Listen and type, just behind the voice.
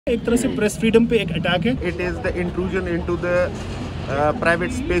एक तरह से प्रेस फ्रीडम पे एक अटैक है. It is the intrusion into the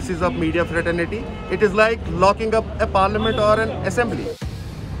private spaces of media fraternity. It is like locking up a parliament or an assembly.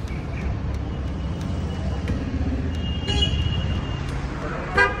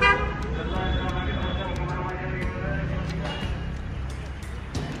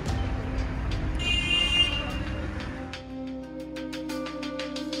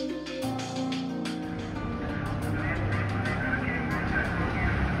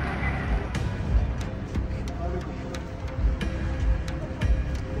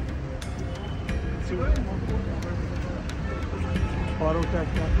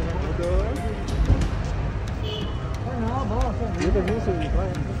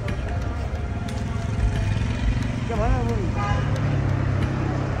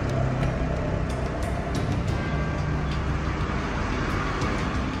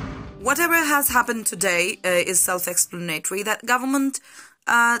 Whatever has happened today is self-explanatory. That government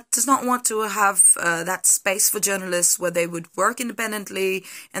does not want to have that space for journalists where they would work independently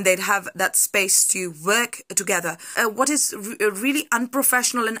and they'd have that space to work together. What is really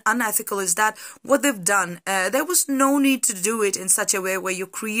unprofessional and unethical is that what they've done, there was no need to do it in such a way where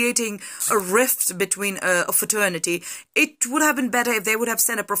you're creating a rift between a fraternity. It would have been better if they would have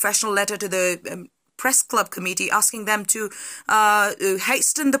sent a professional letter to the Press Club committee asking them to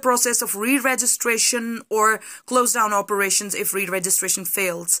hasten the process of re-registration or close down operations if re-registration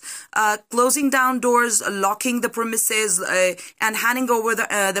fails. Closing down doors, locking the premises and handing over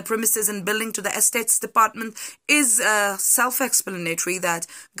the premises and building to the estates department is self-explanatory that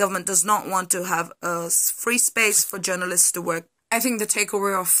government does not want to have a free space for journalists to work. I think the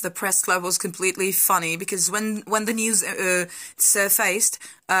takeover of the press club was completely funny because when the news surfaced,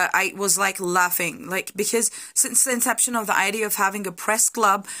 I was like laughing, because since the inception of the idea of having a press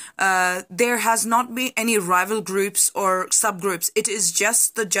club, there has not been any rival groups or subgroups. It is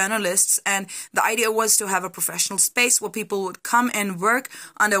just the journalists, and the idea was to have a professional space where people would come and work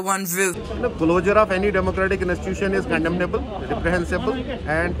under one roof. The closure of any democratic institution is condemnable, reprehensible,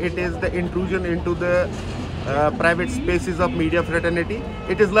 and it is the intrusion into the private spaces of media fraternity.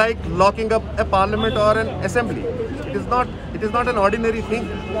 It is like locking up a parliament or an assembly. It is not an ordinary thing,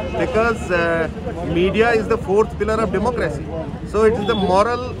 because media is the fourth pillar of democracy. So it is the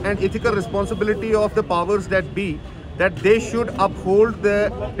moral and ethical responsibility of the powers that be that they should uphold the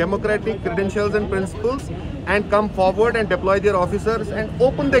democratic credentials and principles and come forward and deploy their officers and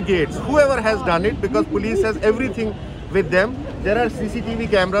open the gates. Whoever has done it, because police has everything with them. There are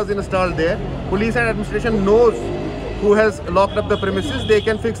CCTV cameras installed there. Police and administration knows who has locked up the premises. They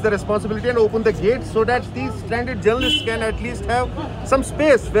can fix the responsibility and open the gates so that these stranded journalists can at least have some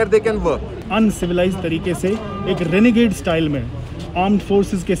space where they can work. Uncivilized तरीके से एक renegade style में armed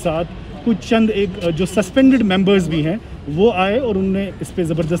forces के साथ कुछ चंद एक जो suspended members भी हैं वो आए और उन्होंने इस पे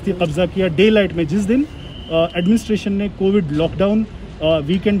ज़बरदस्ती कब्जा किया डे लाइट में. जिस दिन एडमिनिस्ट्रेशन ने कोविड लॉकडाउन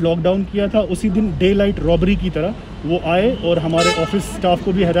वीकेंड लॉकडाउन किया था, उसी दिन डे लाइट रॉबरी की तरह वो आए और हमारे ऑफिस स्टाफ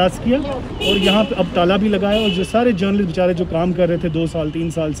को भी हरास किया और यहाँ पे अब ताला भी लगाया. और जो सारे जर्नलिस्ट बेचारे जो काम कर रहे थे 2 साल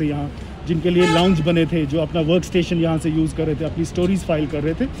 3 साल से यहाँ, जिनके लिए लाउंज बने थे, जो अपना वर्क स्टेशन यहाँ से यूज़ कर रहे थे, अपनी स्टोरीज फाइल कर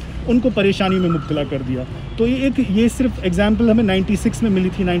रहे थे, उनको परेशानी में मुब्तला कर दिया. तो ये सिर्फ एग्जाम्पल हमें 96 में मिली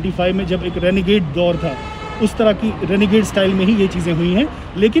थी. 95 में जब एक रेनिगेड दौर था, उस तरह की रेनिगेड स्टाइल में ही ये चीज़ें हुई हैं.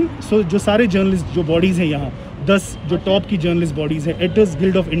 लेकिन जो सारे जर्नलिस्ट जो बॉडीज़ हैं यहाँ, 10 जो टॉप की जर्नलिस्ट बॉडीज़ हैं, editors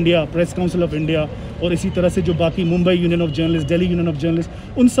guild of India, press council of India और इसी तरह से जो बाकी Mumbai union of journalist, Delhi union of journalist,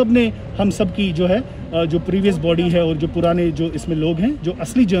 उन सब ने हम सब की जो है जो प्रीवियस बॉडी है और जो पुराने जो इसमें लोग हैं जो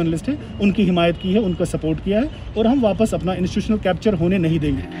असली जर्नलिस्ट हैं उनकी हिमायत की है, उनका सपोर्ट किया है और हम वापस अपना इंस्टीट्यूशनल कैप्चर होने नहीं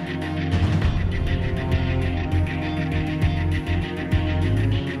देंगे.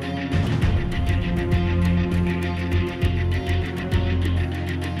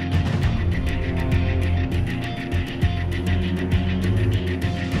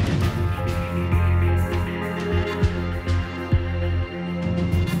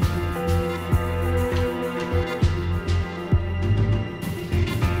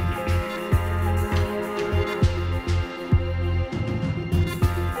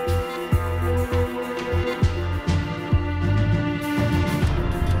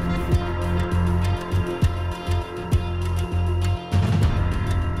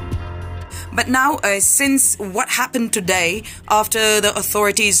 But now, since what happened today, after the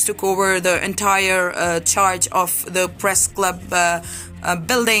authorities took over the entire charge of the press club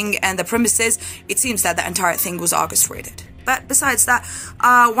building and the premises, it seems that the entire thing was orchestrated. But besides that,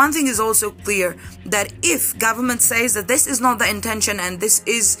 one thing is also clear, that if government says that this is not the intention and this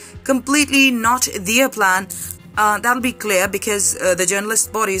is completely not their plan, that'll be clear, because the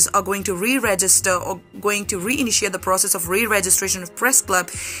journalist bodies are going to re-register or going to reinitiate the process of re-registration of press club.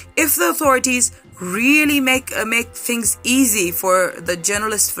 If the authorities really make things easy for the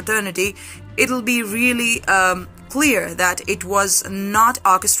journalist fraternity, it'll be really clear that it was not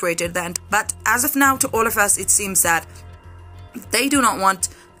orchestrated then. But as of now, to all of us, it seems that they do not want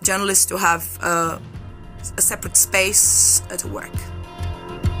journalists to have a separate space to work.